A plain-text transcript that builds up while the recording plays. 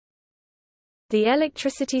The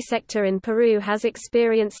electricity sector in Peru has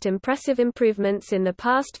experienced impressive improvements in the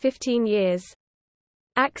past 15 years.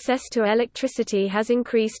 Access to electricity has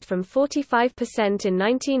increased from 45% in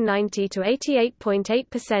 1990 to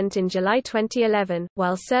 88.8% in July 2011,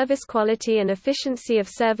 while service quality and efficiency of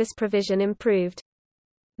service provision improved.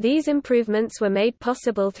 These improvements were made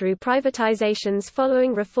possible through privatizations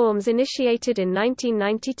following reforms initiated in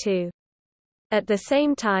 1992. At the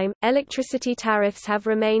same time, electricity tariffs have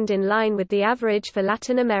remained in line with the average for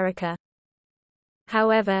Latin America.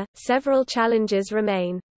 However, several challenges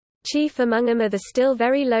remain. Chief among them are the still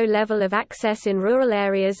very low level of access in rural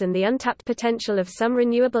areas and the untapped potential of some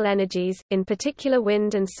renewable energies, in particular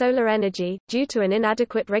wind and solar energy, due to an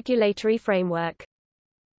inadequate regulatory framework.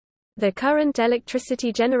 The current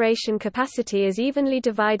electricity generation capacity is evenly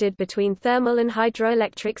divided between thermal and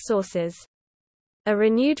hydroelectric sources. A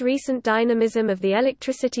renewed recent dynamism of the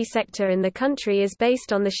electricity sector in the country is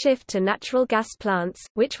based on the shift to natural gas plants,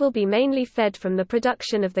 which will be mainly fed from the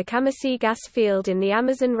production of the Camasí gas field in the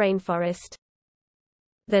Amazon rainforest.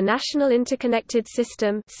 The National Interconnected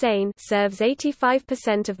System serves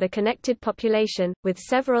 85% of the connected population, with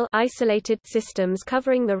several isolated systems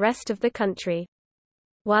covering the rest of the country.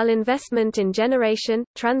 While investment in generation,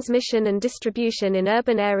 transmission and distribution in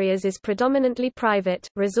urban areas is predominantly private,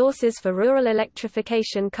 resources for rural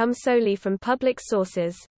electrification come solely from public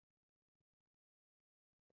sources.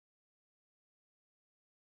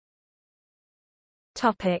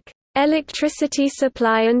 Electricity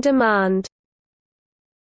supply and demand.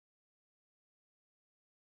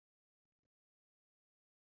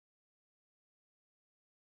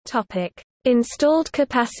 Installed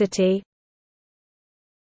capacity.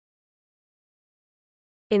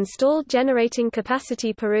 Installed generating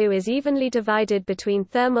capacity. Peru is evenly divided between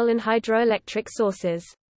thermal and hydroelectric sources.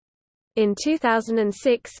 In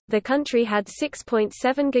 2006, the country had 6.7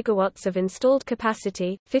 gigawatts of installed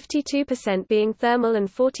capacity, 52% being thermal and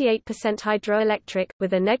 48% hydroelectric,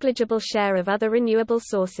 with a negligible share of other renewable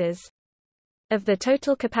sources. Of the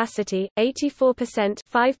total capacity, 84%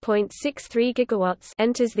 (5.63 gigawatts)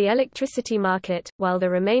 enters the electricity market, while the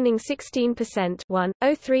remaining 16%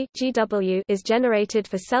 (1.03 GW) is generated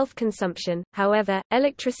for self-consumption. However,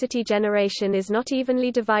 electricity generation is not evenly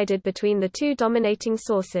divided between the two dominating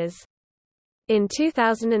sources. In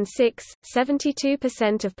 2006,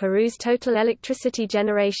 72% of Peru's total electricity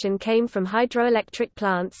generation came from hydroelectric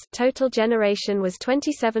plants. Total generation was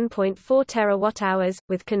 27.4 terawatt-hours,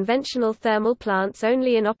 with conventional thermal plants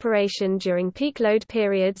only in operation during peak load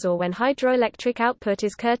periods or when hydroelectric output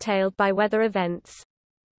is curtailed by weather events.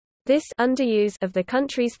 This underuse of the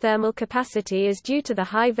country's thermal capacity is due to the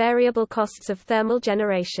high variable costs of thermal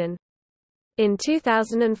generation. In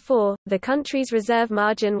 2004, the country's reserve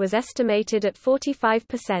margin was estimated at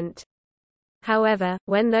 45%. However,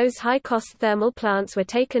 when those high-cost thermal plants were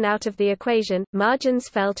taken out of the equation, margins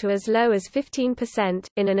fell to as low as 15%.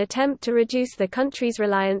 In an attempt to reduce the country's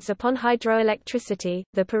reliance upon hydroelectricity,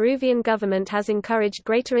 the Peruvian government has encouraged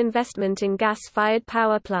greater investment in gas-fired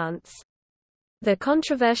power plants. The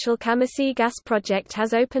controversial Camasí gas project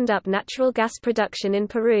has opened up natural gas production in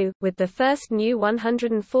Peru, with the first new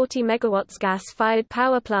 140 megawatts gas-fired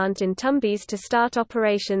power plant in Tumbes to start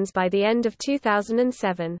operations by the end of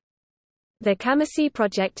 2007. The Camasí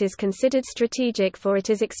project is considered strategic for it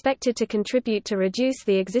is expected to contribute to reduce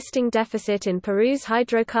the existing deficit in Peru's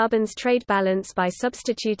hydrocarbons trade balance by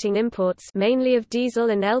substituting imports mainly of diesel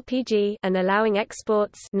and LPG and allowing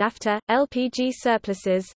exports naphtha, LPG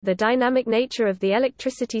surpluses. The dynamic nature of the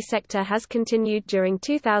electricity sector has continued during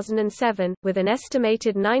 2007, with an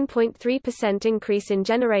estimated 9.3% increase in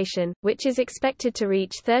generation, which is expected to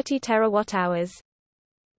reach 30 terawatt-hours.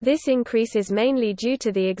 This increase is mainly due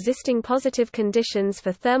to the existing positive conditions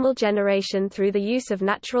for thermal generation through the use of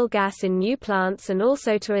natural gas in new plants and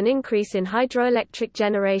also to an increase in hydroelectric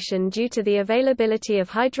generation due to the availability of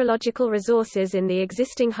hydrological resources in the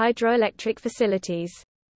existing hydroelectric facilities.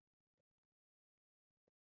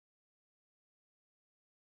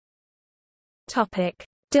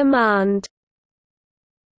 Demand.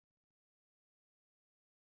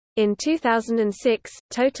 In 2006,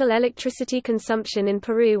 total electricity consumption in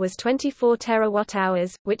Peru was 24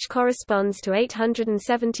 terawatt-hours, which corresponds to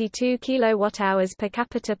 872 kilowatt-hours per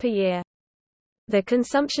capita per year. The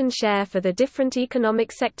consumption share for the different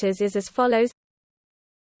economic sectors is as follows: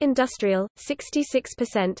 industrial,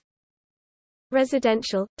 66%,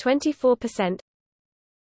 residential, 24%,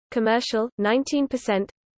 commercial, 19%,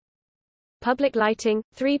 public lighting,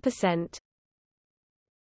 3%.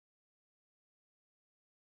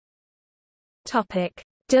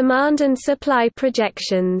 Demand and supply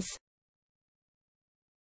projections.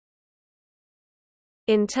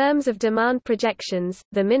 In terms of demand projections,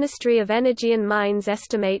 the Ministry of Energy and Mines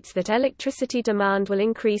estimates that electricity demand will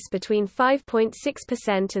increase between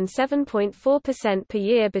 5.6% and 7.4% per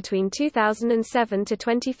year between 2007 to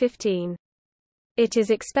 2015. It is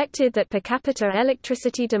expected that per capita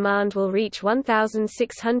electricity demand will reach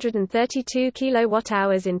 1,632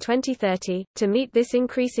 kWh in 2030. To meet this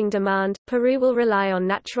increasing demand, Peru will rely on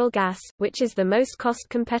natural gas, which is the most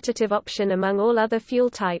cost-competitive option among all other fuel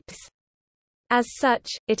types. As such,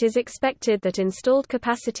 it is expected that installed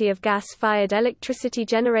capacity of gas-fired electricity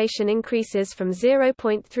generation increases from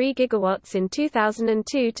 0.3 gigawatts in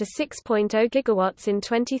 2002 to 6.0 gigawatts in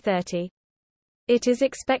 2030. It is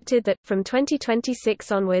expected that, from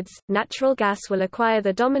 2026 onwards, natural gas will acquire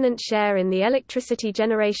the dominant share in the electricity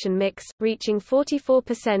generation mix, reaching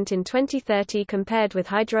 44% in 2030 compared with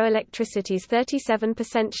hydroelectricity's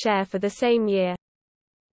 37% share for the same year.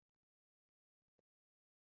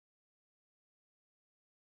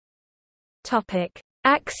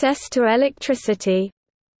 Access to electricity.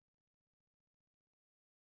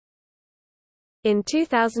 In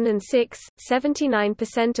 2006,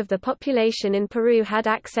 79% of the population in Peru had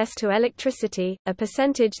access to electricity, a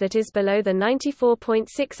percentage that is below the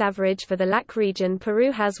 94.6 average for the LAC region.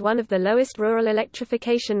 Peru has one of the lowest rural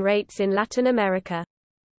electrification rates in Latin America.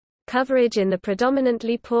 Coverage in the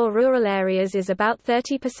predominantly poor rural areas is about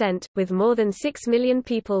 30%, with more than 6 million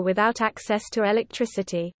people without access to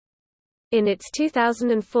electricity. In its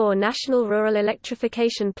 2004 National Rural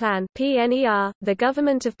Electrification Plan (PNER), the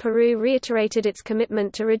government of Peru reiterated its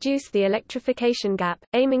commitment to reduce the electrification gap,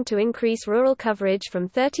 aiming to increase rural coverage from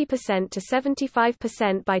 30% to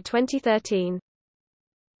 75% by 2013.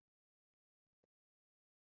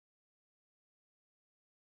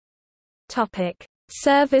 Topic: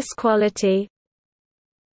 Service quality.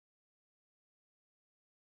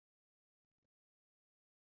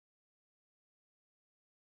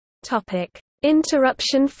 Topic: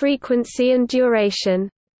 Interruption frequency and duration.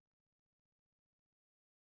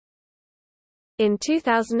 In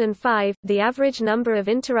 2005, the average number of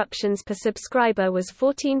interruptions per subscriber was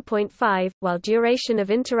 14.5, while duration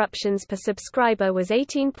of interruptions per subscriber was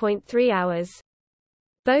 18.3 hours.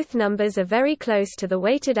 Both numbers are very close to the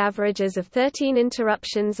weighted averages of 13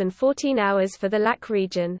 interruptions and 14 hours for the LAC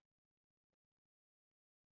region.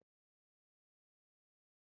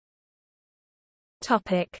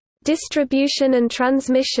 Topic: Distribution and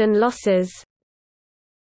transmission losses.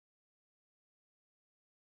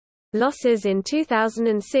 Losses in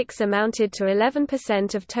 2006 amounted to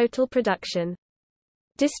 11% of total production.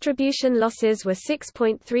 Distribution losses were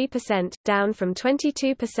 6.3%, down from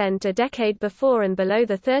 22% a decade before and below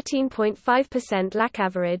the 13.5% LAC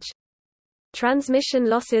average. Transmission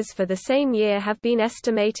losses for the same year have been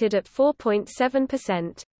estimated at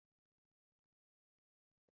 4.7%.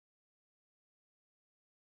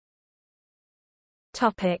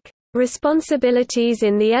 Topic: Responsibilities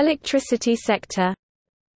in the electricity sector.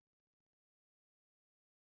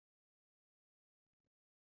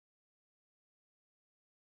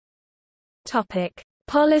 Topic: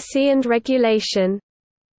 Policy and regulation.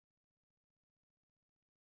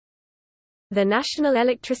 The National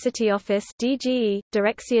Electricity Office (DGE),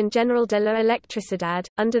 Dirección General de la Electricidad,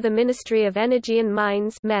 under the Ministry of Energy and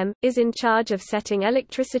Mines (MEM), is in charge of setting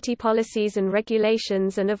electricity policies and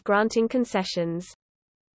regulations and of granting concessions.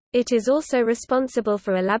 It is also responsible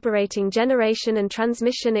for elaborating generation and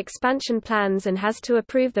transmission expansion plans and has to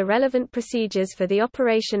approve the relevant procedures for the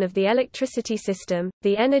operation of the electricity system.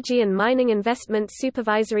 The Energy and Mining Investment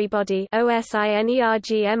Supervisory Body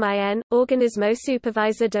 (OSINERGMIN), Organismo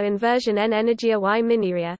Supervisor de Inversión en Energía y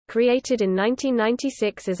Minería, created in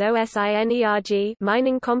 1996 as OSINERG,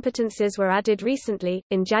 mining competences were added recently,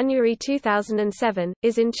 in January 2007,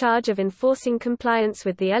 is in charge of enforcing compliance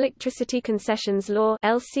with the Electricity Concessions Law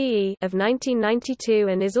 (LCE) of 1992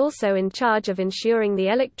 and is also in charge of ensuring the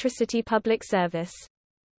electricity public service.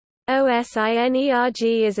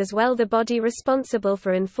 OSINERG is as well the body responsible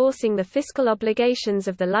for enforcing the fiscal obligations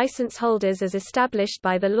of the license holders as established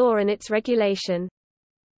by the law and its regulation.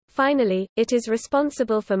 Finally, it is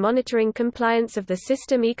responsible for monitoring compliance of the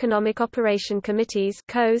System Economic Operation Committees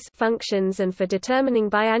functions and for determining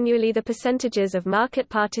biannually the percentages of market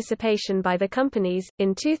participation by the companies.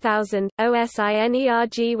 In 2000,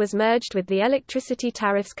 OSINERG was merged with the Electricity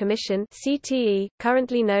Tariffs Commission (CTE),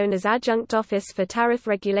 currently known as Adjunct Office for Tariff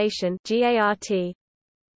Regulation (GART).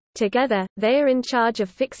 Together, they are in charge of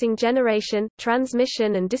fixing generation,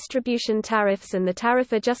 transmission and distribution tariffs and the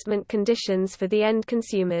tariff adjustment conditions for the end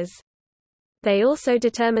consumers. They also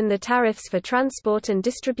determine the tariffs for transport and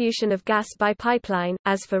distribution of gas by pipeline.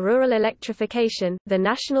 As for rural electrification, the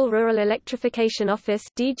National Rural Electrification Office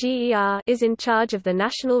 (DGER) is in charge of the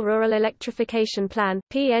National Rural Electrification Plan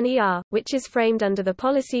 (PNER), which is framed under the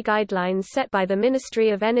policy guidelines set by the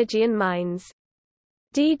Ministry of Energy and Mines.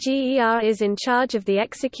 DGER is in charge of the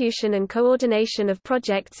execution and coordination of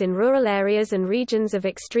projects in rural areas and regions of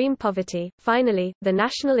extreme poverty. Finally, the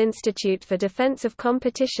National Institute for Defense of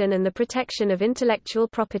Competition and the Protection of Intellectual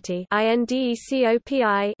Property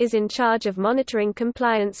 (INDECOPI) is in charge of monitoring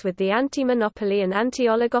compliance with the Anti-Monopoly and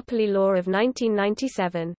Anti-Oligopoly Law of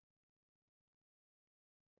 1997.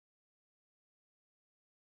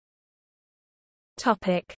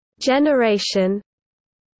 Topic: Generation.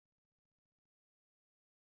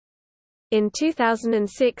 In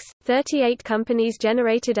 2006, 38 companies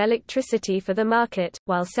generated electricity for the market,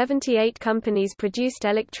 while 78 companies produced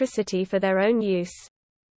electricity for their own use.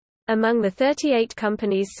 Among the 38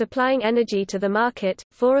 companies supplying energy to the market,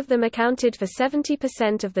 4 of them accounted for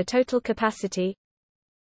 70% of the total capacity.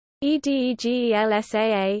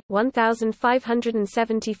 EDEGEL-SAA,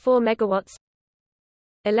 1,574 MW.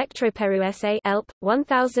 Electroperu SA ELP,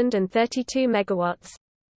 1,032 MW.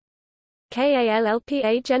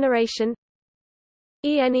 KALLPA Generation,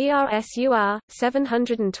 ENERSUR,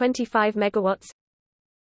 725 MW.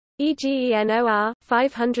 EGENOR,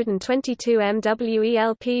 522 MW.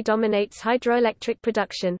 ELP dominates hydroelectric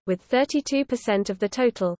production, with 32% of the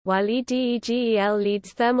total, while EDEGEL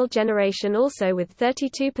leads thermal generation also with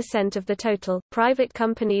 32% of the total. Private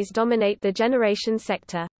companies dominate the generation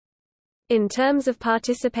sector. In terms of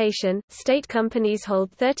participation, state companies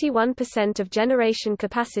hold 31% of generation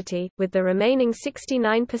capacity, with the remaining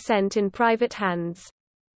 69% in private hands.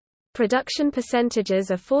 Production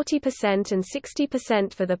percentages are 40% and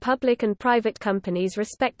 60% for the public and private companies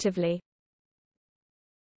respectively.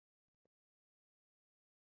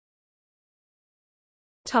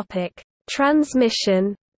 Topic: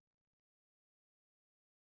 Transmission.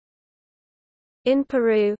 In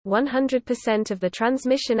Peru, 100% of the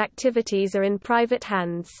transmission activities are in private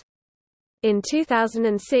hands. In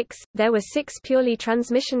 2006, there were 6 purely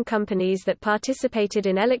transmission companies that participated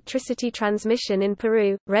in electricity transmission in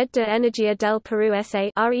Peru: Red de Energía del Perú S.A.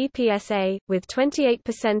 (REPSA), with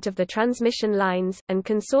 28% of the transmission lines, and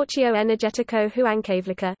Consorcio Energético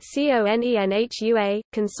Huancavelica (CONENHUA),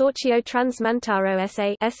 Consorcio Transmantaro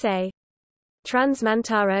S.A.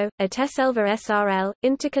 Transmantaro, Ateselva SRL,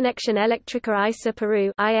 Interconexión Eléctrica ISA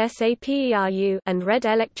Peru (ISAPERU), and Red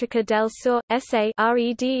Eléctrica del Sur S.A.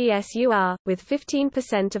 REDESUR, with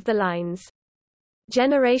 15% of the lines.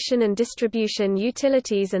 Generation and distribution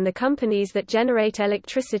utilities and the companies that generate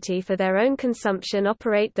electricity for their own consumption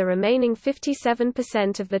operate the remaining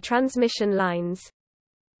 57% of the transmission lines.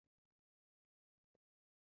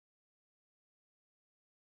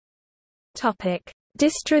 Topic: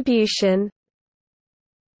 Distribution.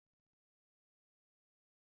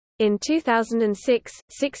 In 2006,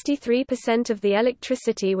 63% of the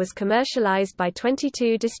electricity was commercialized by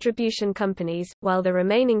 22 distribution companies, while the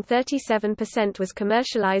remaining 37% was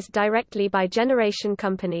commercialized directly by generation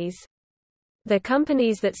companies. The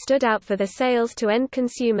companies that stood out for their sales to end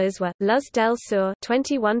consumers were Luz del Sur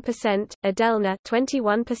 21%, Adelna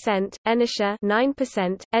 21%, Energia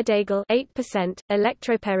 9%, Edagal 8%,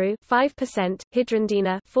 Electroperu 5%,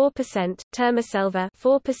 Hidrondina 4%, Termoselva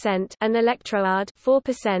 4%, and Electroard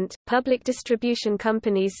 4%. Public distribution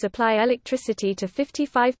companies supply electricity to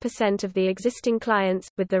 55% of the existing clients,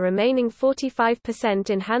 with the remaining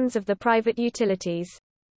 45% in hands of the private utilities.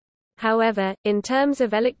 However, in terms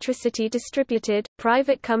of electricity distributed,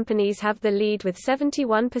 private companies have the lead with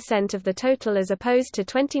 71% of the total as opposed to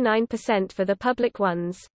 29% for the public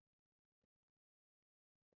ones.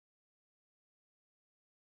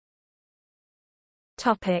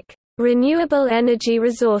 Topic: Renewable energy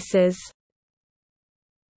resources.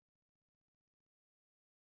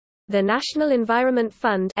 The National Environment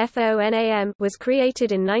Fund was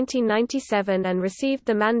created in 1997 and received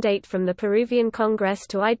the mandate from the Peruvian Congress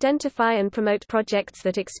to identify and promote projects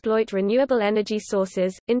that exploit renewable energy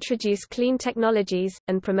sources, introduce clean technologies,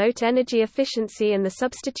 and promote energy efficiency and the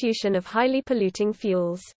substitution of highly polluting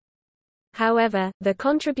fuels. However, the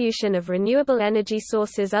contribution of renewable energy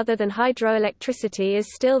sources other than hydroelectricity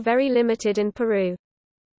is still very limited in Peru.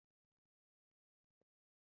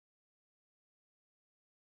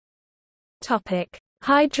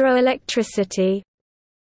 Hydroelectricity.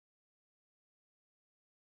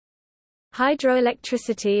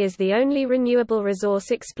 Hydroelectricity is the only renewable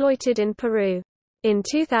resource exploited in Peru. In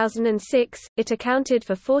 2006, it accounted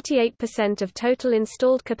for 48% of total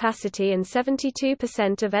installed capacity and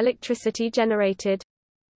 72% of electricity generated.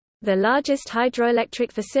 The largest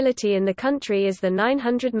hydroelectric facility in the country is the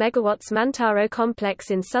 900 MW Mantaro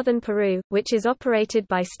complex in southern Peru, which is operated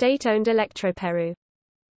by state-owned Electroperu.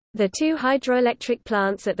 The two hydroelectric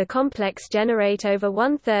plants at the complex generate over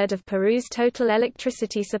one-third of Peru's total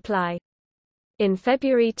electricity supply. In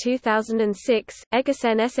February 2006,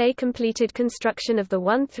 Egasen S.A. completed construction of the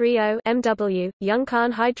 130 MW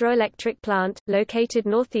Yuncan hydroelectric plant, located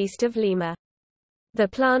northeast of Lima. The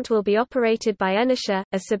plant will be operated by Energia,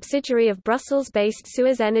 a subsidiary of Brussels-based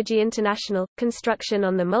Suez Energy International. Construction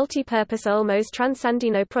on the multi-purpose Olmos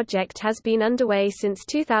Transandino project has been underway since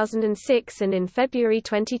 2006, and in February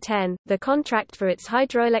 2010, the contract for its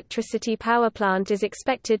hydroelectricity power plant is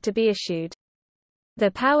expected to be issued.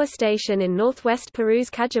 The power station in northwest Peru's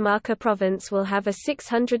Cajamarca province will have a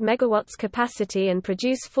 600 MW capacity and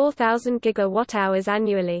produce 4,000 GWh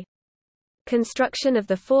annually. Construction of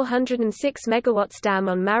the 406 MW dam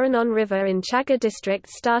on Marañón River in Chaga district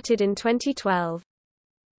started in 2012.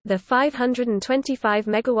 The 525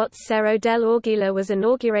 MW Cerro del Águila was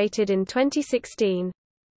inaugurated in 2016.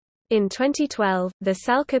 In 2012, the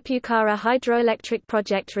Salca Pucara hydroelectric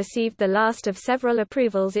project received the last of several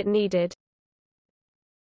approvals it needed.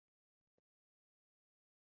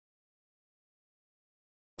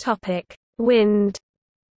 Wind.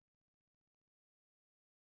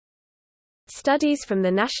 Studies from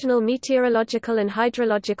the National Meteorological and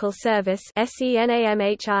Hydrological Service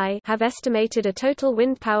have estimated a total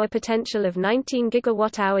wind power potential of 19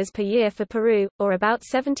 GWh per year for Peru, or about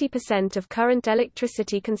 70% of current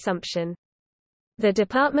electricity consumption. The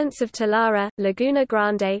departments of Talara, Laguna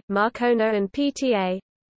Grande, Marcona and PTA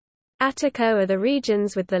Ataco are the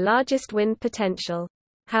regions with the largest wind potential.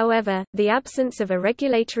 However, the absence of a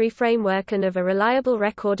regulatory framework and of a reliable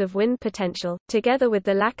record of wind potential, together with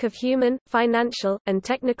the lack of human, financial, and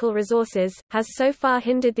technical resources, has so far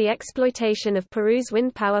hindered the exploitation of Peru's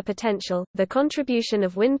wind power potential. The contribution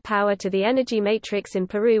of wind power to the energy matrix in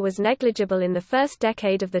Peru was negligible in the first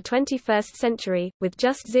decade of the 21st century, with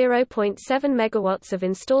just 0.7 megawatts of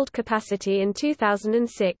installed capacity in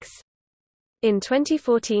 2006. In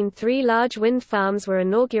 2014, 3 large wind farms were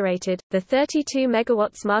inaugurated, the 32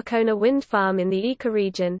 MW Marcona wind farm in the Ica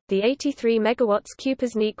region, the 83 MW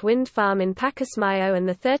Cupasnique wind farm in Pacasmayo and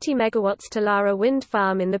the 30 MW Talara wind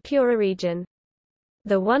farm in the Piura region.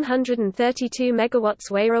 The 132 MW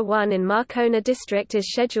Huayra 1 in Marcona district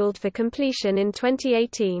is scheduled for completion in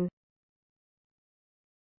 2018.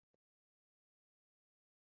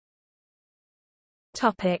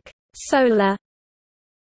 Solar.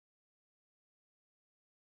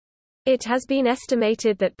 It has been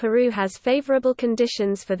estimated that Peru has favorable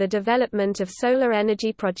conditions for the development of solar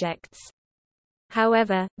energy projects.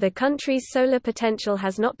 However, the country's solar potential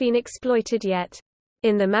has not been exploited yet.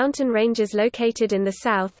 In the mountain ranges located in the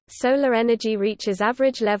south, solar energy reaches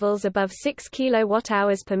average levels above 6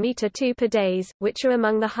 kWh per meter 2 per days, which are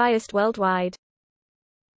among the highest worldwide.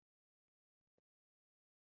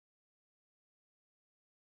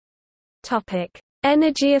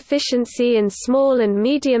 Energy efficiency in small and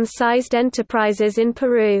medium-sized enterprises in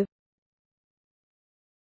Peru.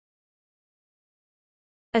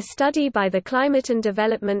 A study by the Climate and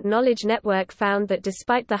Development Knowledge Network found that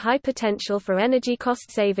despite the high potential for energy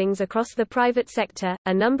cost savings across the private sector,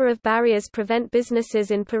 a number of barriers prevent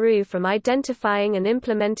businesses in Peru from identifying and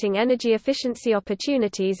implementing energy efficiency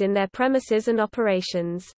opportunities in their premises and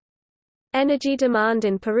operations. Energy demand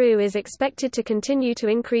in Peru is expected to continue to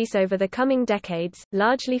increase over the coming decades,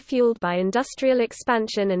 largely fueled by industrial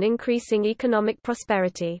expansion and increasing economic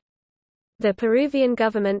prosperity. The Peruvian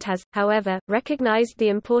government has, however, recognized the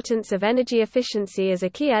importance of energy efficiency as a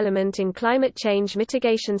key element in climate change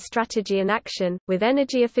mitigation strategy and action, with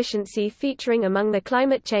energy efficiency featuring among the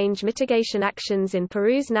climate change mitigation actions in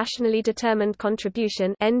Peru's Nationally Determined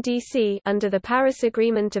Contribution (NDC) under the Paris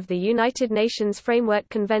Agreement of the United Nations Framework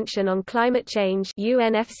Convention on Climate Change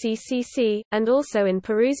 (UNFCCC), and also in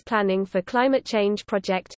Peru's Planning for Climate Change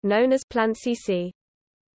project, known as Plan CC.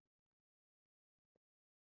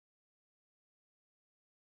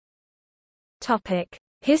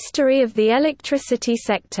 History of the electricity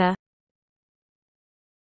sector.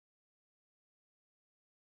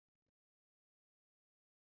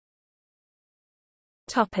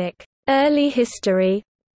 Early history.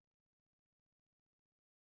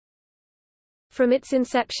 From its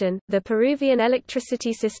inception, the Peruvian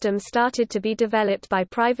electricity system started to be developed by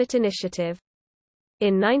private initiative.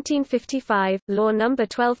 In 1955, Law No.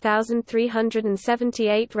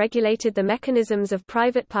 12378 regulated the mechanisms of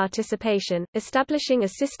private participation, establishing a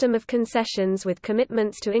system of concessions with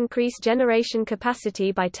commitments to increase generation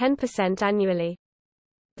capacity by 10% annually.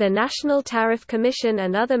 The National Tariff Commission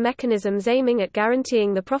and other mechanisms aiming at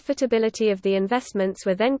guaranteeing the profitability of the investments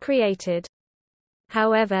were then created.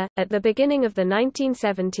 However, at the beginning of the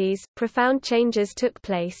 1970s, profound changes took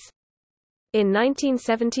place. In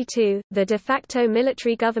 1972, the de facto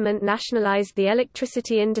military government nationalized the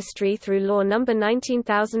electricity industry through Law No.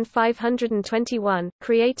 19521,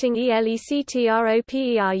 creating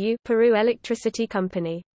ELECTROPERU Peru Electricity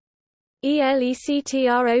Company.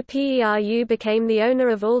 ELECTROPERU became the owner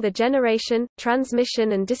of all the generation,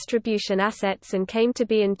 transmission and distribution assets and came to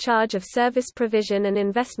be in charge of service provision and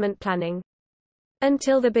investment planning.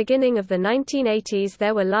 Until the beginning of the 1980s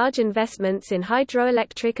there were large investments in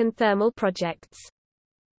hydroelectric and thermal projects.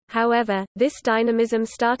 However, this dynamism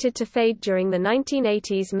started to fade during the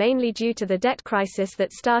 1980s mainly due to the debt crisis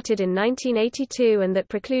that started in 1982 and that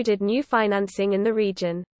precluded new financing in the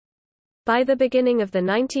region. By the beginning of the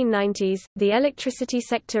 1990s, the electricity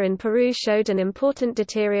sector in Peru showed an important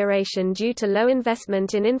deterioration due to low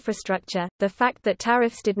investment in infrastructure, the fact that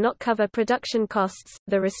tariffs did not cover production costs,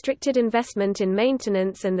 the restricted investment in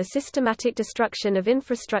maintenance and the systematic destruction of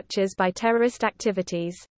infrastructures by terrorist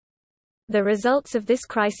activities. The results of this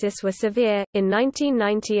crisis were severe. In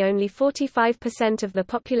 1990, only 45% of the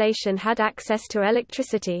population had access to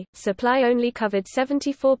electricity, supply only covered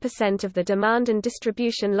 74% of the demand, and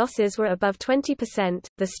distribution losses were above 20%.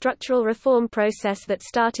 The structural reform process that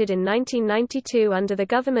started in 1992 under the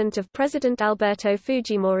government of President Alberto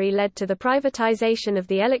Fujimori led to the privatization of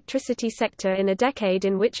the electricity sector in a decade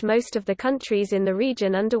in which most of the countries in the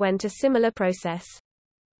region underwent a similar process.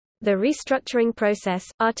 The restructuring process,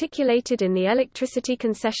 articulated in the Electricity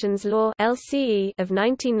Concessions Law (LCE) of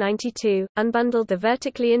 1992, unbundled the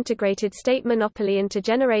vertically integrated state monopoly into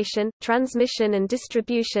generation, transmission and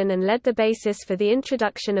distribution and laid the basis for the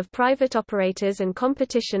introduction of private operators and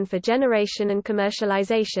competition for generation and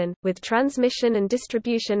commercialization, with transmission and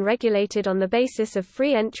distribution regulated on the basis of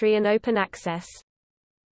free entry and open access.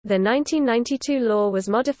 The 1992 law was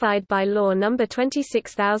modified by Law No.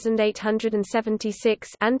 26876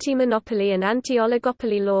 Anti-Monopoly and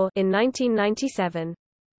Anti-Oligopoly Law in 1997.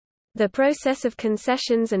 The process of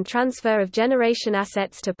concessions and transfer of generation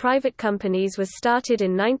assets to private companies was started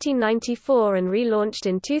in 1994 and relaunched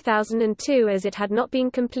in 2002 as it had not been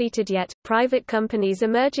completed yet. Private companies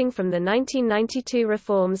emerging from the 1992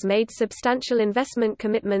 reforms made substantial investment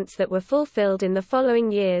commitments that were fulfilled in the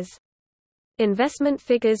following years. Investment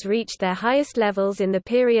figures reached their highest levels in the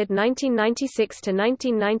period 1996 to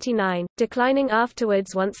 1999, declining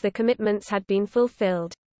afterwards once the commitments had been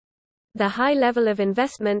fulfilled. The high level of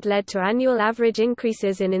investment led to annual average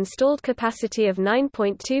increases in installed capacity of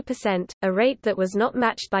 9.2%, a rate that was not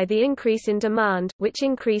matched by the increase in demand, which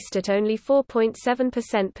increased at only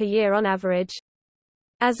 4.7% per year on average.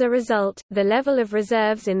 As a result, the level of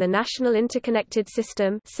reserves in the National Interconnected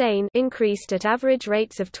System increased at average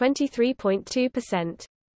rates of 23.2%.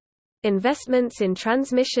 Investments in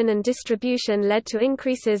transmission and distribution led to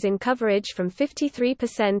increases in coverage from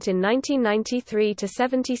 53% in 1993 to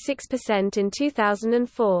 76% in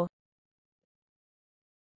 2004.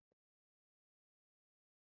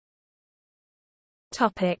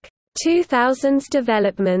 Topic: 2000s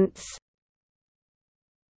developments.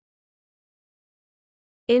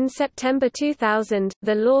 In September 2000,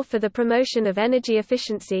 the Law for the Promotion of Energy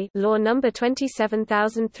Efficiency, Law No.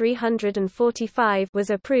 27345,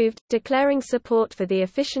 was approved, declaring support for the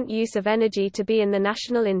efficient use of energy to be in the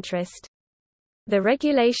national interest. The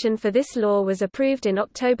regulation for this law was approved in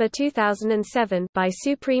October 2007 by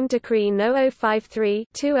Supreme Decree No.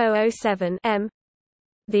 053/2007-M.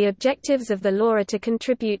 The objectives of the law are to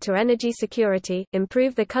contribute to energy security,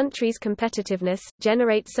 improve the country's competitiveness,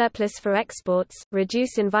 generate surplus for exports,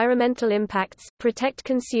 reduce environmental impacts, protect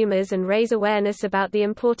consumers and raise awareness about the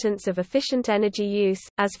importance of efficient energy use.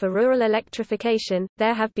 As for rural electrification,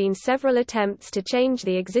 there have been several attempts to change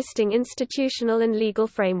the existing institutional and legal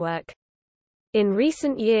framework. In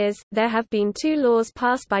recent years, there have been two laws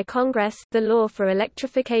passed by Congress, the Law for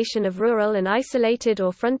Electrification of Rural and Isolated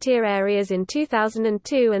or Frontier Areas in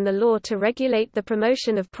 2002 and the Law to Regulate the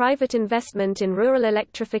Promotion of Private Investment in Rural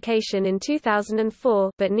Electrification in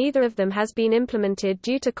 2004, but neither of them has been implemented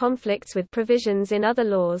due to conflicts with provisions in other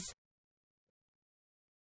laws.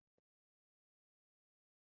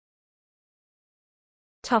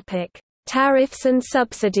 Tariffs and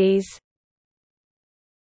subsidies.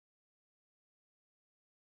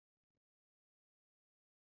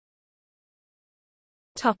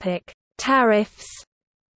 Tariffs.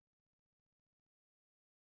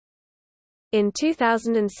 In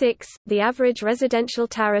 2006, the average residential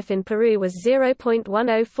tariff in Peru was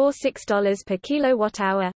 $0.1046 per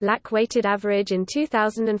kilowatt-hour. LAC weighted average in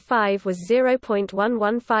 2005 was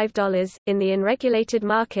 $0.115. In the unregulated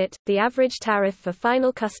market, the average tariff for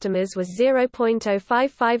final customers was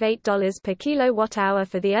 $0.0558 per kilowatt-hour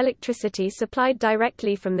for the electricity supplied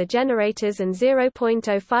directly from the generators and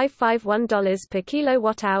 $0.0551 per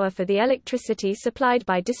kilowatt-hour for the electricity supplied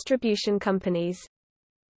by distribution companies.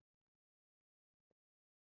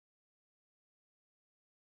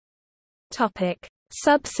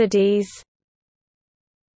 Subsidies.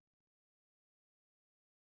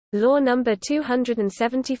 Law No.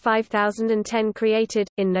 275,010 created,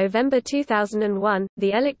 in November 2001,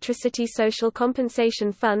 the Electricity Social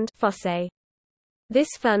Compensation Fund (FOSE). This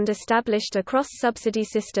fund established a cross-subsidy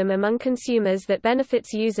system among consumers that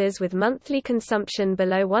benefits users with monthly consumption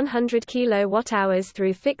below 100 kWh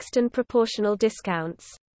through fixed and proportional discounts.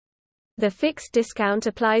 The fixed discount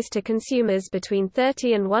applies to consumers between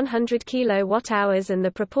 30 and 100 kWh and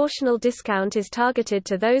the proportional discount is targeted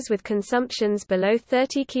to those with consumptions below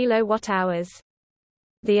 30 kWh.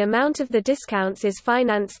 The amount of the discounts is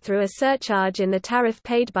financed through a surcharge in the tariff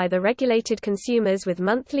paid by the regulated consumers with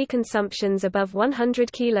monthly consumptions above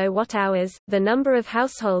 100 kWh. The number of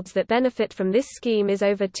households that benefit from this scheme is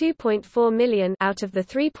over 2.4 million out of the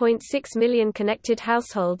 3.6 million connected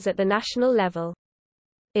households at the national level.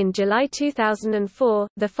 In July 2004,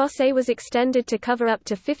 the FOSE was extended to cover up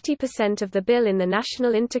to 50% of the bill in the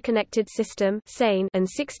National Interconnected System and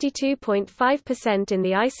 62.5% in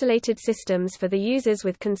the isolated systems for the users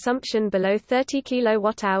with consumption below 30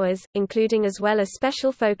 kWh, including as well a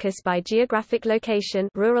special focus by geographic location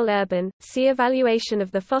rural-urban. See evaluation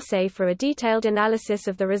of the FOSE for a detailed analysis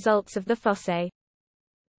of the results of the FOSE.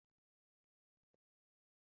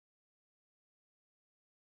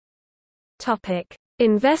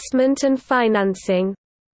 Investment and financing.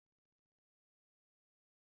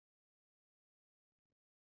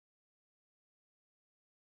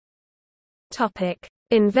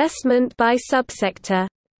 Investment by subsector.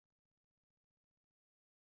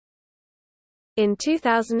 In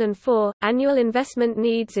 2004, annual investment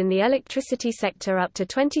needs in the electricity sector up to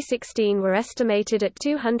 2016 were estimated at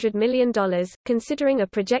 $200 million, considering a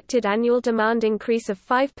projected annual demand increase of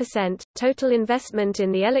 5%. Total investment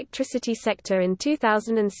in the electricity sector in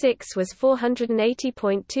 2006 was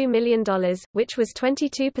 $480.2 million, which was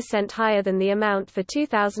 22% higher than the amount for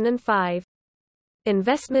 2005.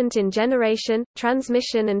 Investment in generation,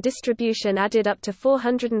 transmission and distribution added up to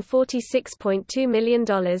 $446.2 million,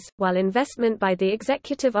 while investment by the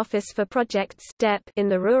Executive Office for Projects in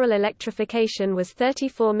the rural electrification was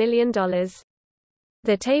 $34 million.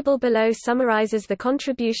 The table below summarizes the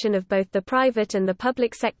contribution of both the private and the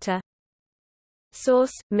public sector.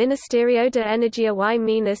 Source: Ministerio de Energía y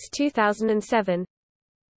 2007.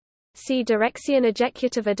 See Dirección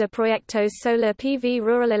Ejecutiva de Proyectos Solar PV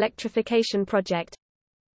Rural Electrification Project.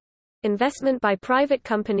 Investment by private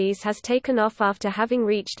companies has taken off after having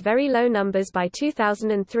reached very low numbers by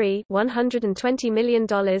 2003, $120 million,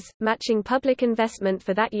 matching public investment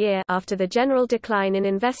for that year after the general decline in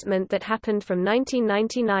investment that happened from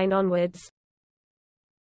 1999 onwards.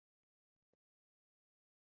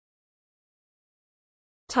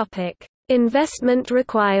 Investment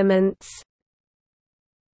requirements.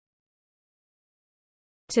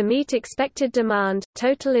 To meet expected demand,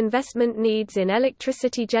 total investment needs in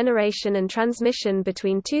electricity generation and transmission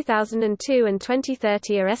between 2002 and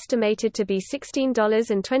 2030 are estimated to be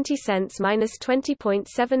 $16.20 minus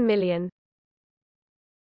 $20.7 million.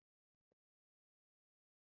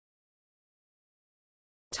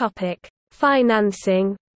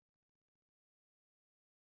 Financing.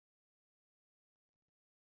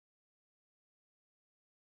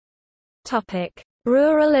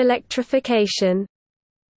 Rural electrification.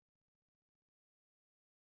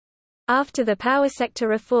 After the power sector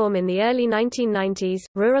reform in the early 1990s,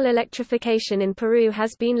 rural electrification in Peru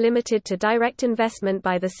has been limited to direct investment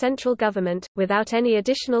by the central government, without any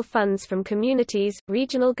additional funds from communities,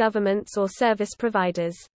 regional governments or service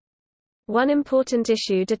providers. One important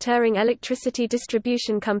issue deterring electricity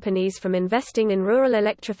distribution companies from investing in rural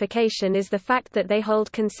electrification is the fact that they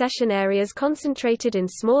hold concession areas concentrated in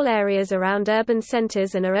small areas around urban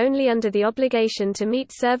centers and are only under the obligation to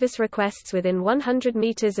meet service requests within 100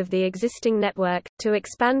 meters of the existing network. To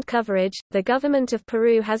expand coverage, the government of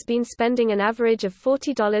Peru has been spending an average of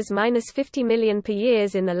 $40–50 million per year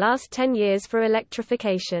in the last 10 years for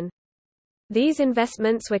electrification. These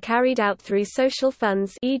investments were carried out through social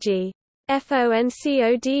funds, e.g.,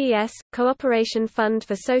 FONCODES, Cooperation Fund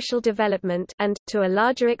for Social Development, and, to a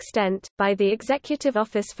larger extent, by the Executive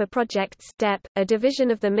Office for Projects (DEP), a division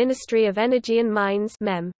of the Ministry of Energy and Mines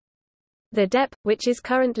 (MEM). The DEP, which is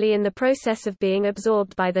currently in the process of being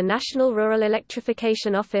absorbed by the National Rural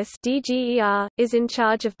Electrification Office (DGER), is in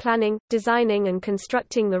charge of planning, designing and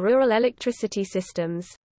constructing the rural electricity systems.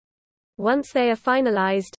 Once they are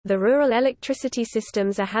finalized, the rural electricity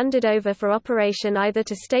systems are handed over for operation either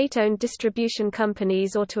to state-owned distribution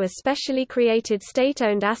companies or to a specially created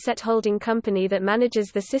state-owned asset holding company that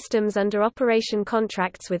manages the systems under operation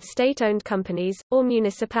contracts with state-owned companies, or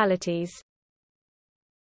municipalities.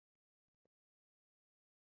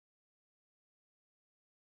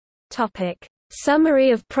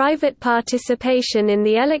 Summary of private participation in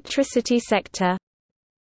the electricity sector.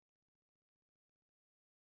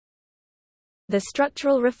 The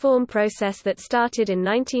structural reform process that started in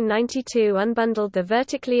 1992 unbundled the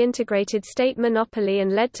vertically integrated state monopoly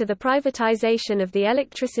and led to the privatization of the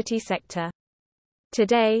electricity sector.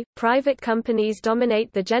 Today, private companies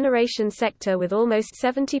dominate the generation sector with almost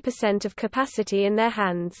 70% of capacity in their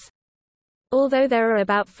hands. Although there are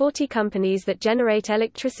about 40 companies that generate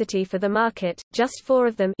electricity for the market, just 4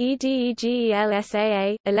 of them EDEGEL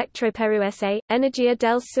SA, Electroperu SA, Energia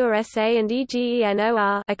del Sur SA and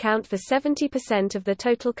EGENOR account for 70% of the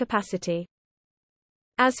total capacity.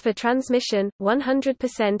 As for transmission,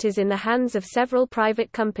 100% is in the hands of several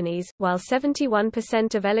private companies, while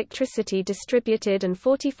 71% of electricity distributed and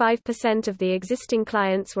 45% of the existing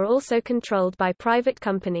clients were also controlled by private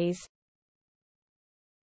companies.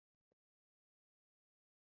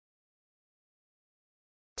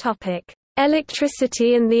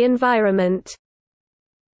 Electricity and the environment.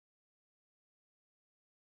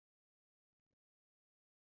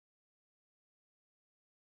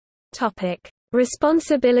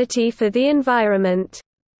 Responsibility for the environment.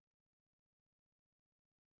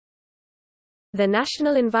 The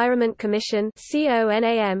National Environment Commission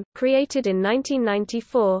 (CONAM), created in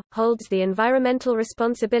 1994, holds the environmental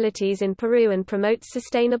responsibilities in Peru and promotes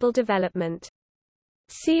sustainable development.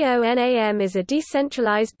 CONAM is a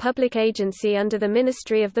decentralized public agency under the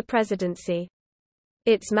Ministry of the Presidency.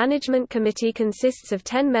 Its management committee consists of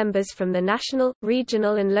 10 members from the national,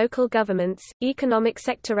 regional and local governments, economic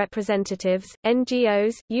sector representatives,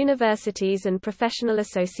 NGOs, universities and professional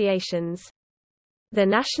associations. The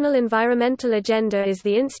National Environmental Agenda is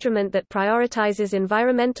the instrument that prioritizes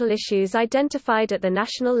environmental issues identified at the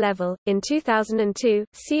national level. In 2002,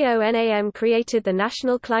 CONAM created the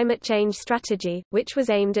National Climate Change Strategy, which was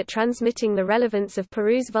aimed at transmitting the relevance of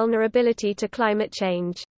Peru's vulnerability to climate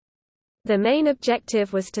change. The main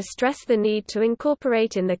objective was to stress the need to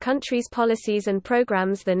incorporate in the country's policies and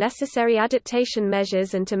programs the necessary adaptation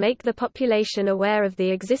measures and to make the population aware of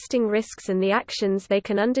the existing risks and the actions they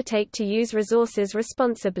can undertake to use resources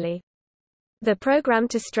responsibly. The program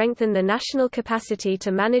to strengthen the national capacity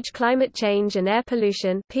to manage climate change and air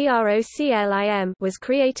pollution was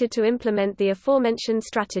created to implement the aforementioned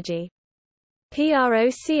strategy.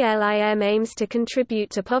 PROCLIM aims to contribute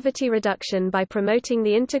to poverty reduction by promoting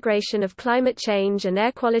the integration of climate change and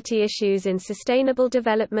air quality issues in sustainable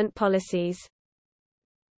development policies.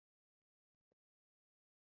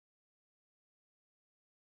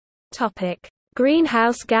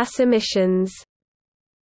 Greenhouse gas emissions.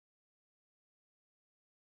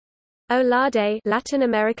 OLADE, Latin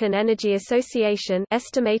American Energy Association,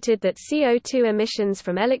 estimated that CO2 emissions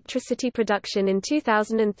from electricity production in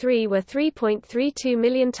 2003 were 3.32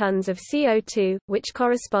 million tons of CO2, which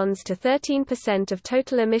corresponds to 13% of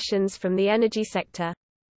total emissions from the energy sector.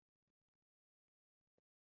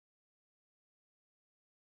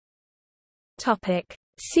 Topic: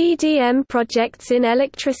 CDM projects in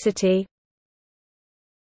electricity.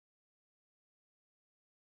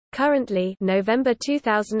 Currently, November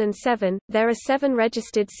 2007, there are 7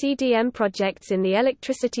 registered CDM projects in the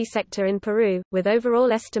electricity sector in Peru, with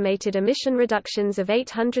overall estimated emission reductions of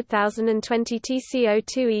 800,020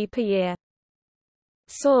 tCO2e per year.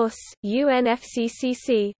 Source: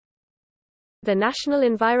 UNFCCC. The National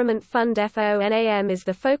Environment Fund FONAM is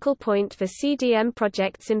the focal point for CDM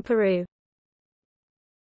projects in Peru.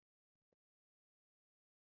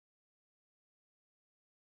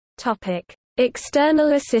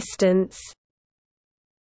 External assistance.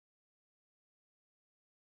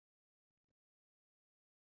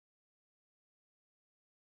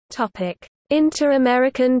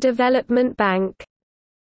 Inter-American Development Bank.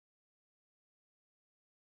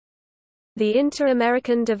 The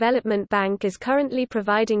Inter-American Development Bank is currently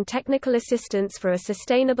providing technical assistance for a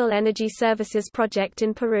sustainable energy services project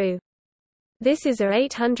in Peru. This is a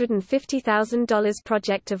 $850,000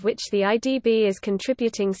 project of which the IDB is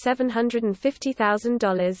contributing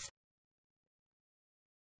 $750,000.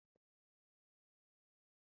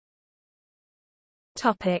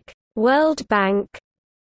 Topic: World Bank.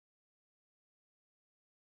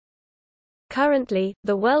 Currently,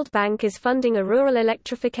 the World Bank is funding a rural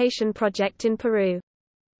electrification project in Peru.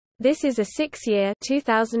 This is a 6-year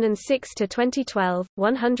 (2006–2012),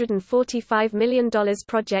 $145 million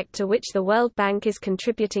project to which the World Bank is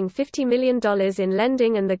contributing $50 million in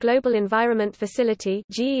lending and the Global Environment Facility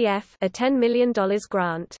 (GEF) a $10 million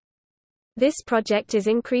grant. This project is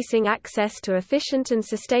increasing access to efficient and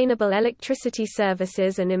sustainable electricity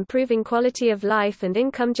services and improving quality of life and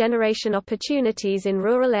income generation opportunities in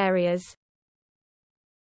rural areas.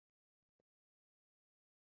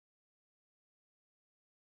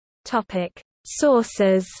 Topic: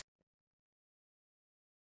 Sources.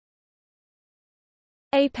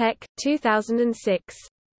 APEC, 2006.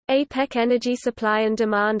 APEC Energy Supply and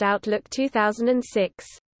Demand Outlook 2006.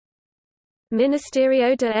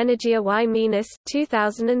 Ministerio de Energía y Minas,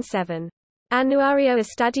 2007. Anuario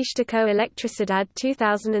Estadístico Electricidad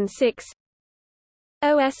 2006.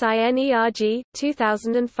 OSINERG,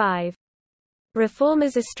 2005.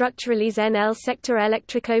 Reformas Estructurales en el Sector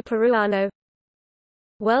Eléctrico Peruano.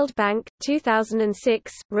 World Bank,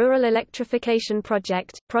 2006, Rural Electrification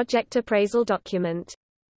Project, Project Appraisal Document.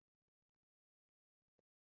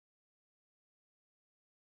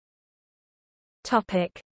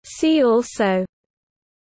 See also: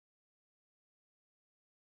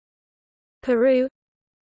 Peru,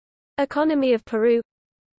 Economy of Peru,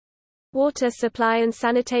 Water supply and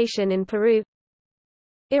sanitation in Peru,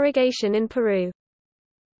 Irrigation in Peru.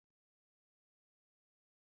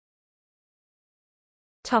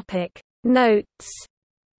 Notes.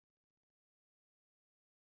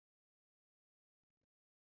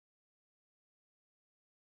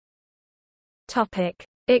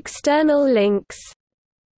 External links.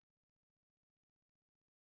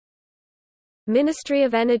 Ministry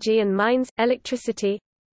of Energy and Mines, Electricity,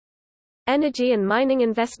 Energy and Mining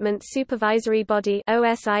Investment Supervisory Body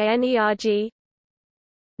 (OSINERG),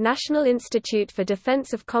 National Institute for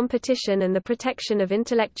Defense of Competition and the Protection of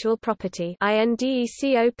Intellectual Property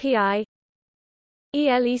 (INDECOPI),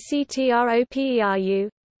 ELECTROPERU,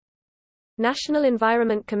 National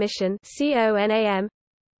Environment Commission (CONAM),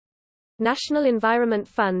 National Environment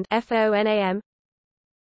Fund (FONAM),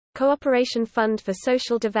 Cooperation Fund for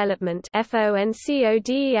Social Development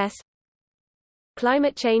 (FONCODES),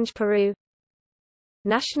 Climate Change Peru,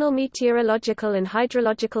 National Meteorological and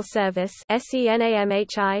Hydrological Service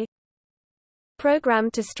 (SENAMHI), Program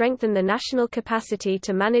to Strengthen the National Capacity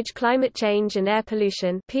to Manage Climate Change and Air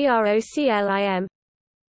Pollution (PROCLIM),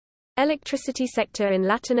 Electricity Sector in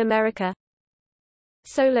Latin America,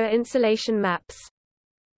 Solar Insolation Maps.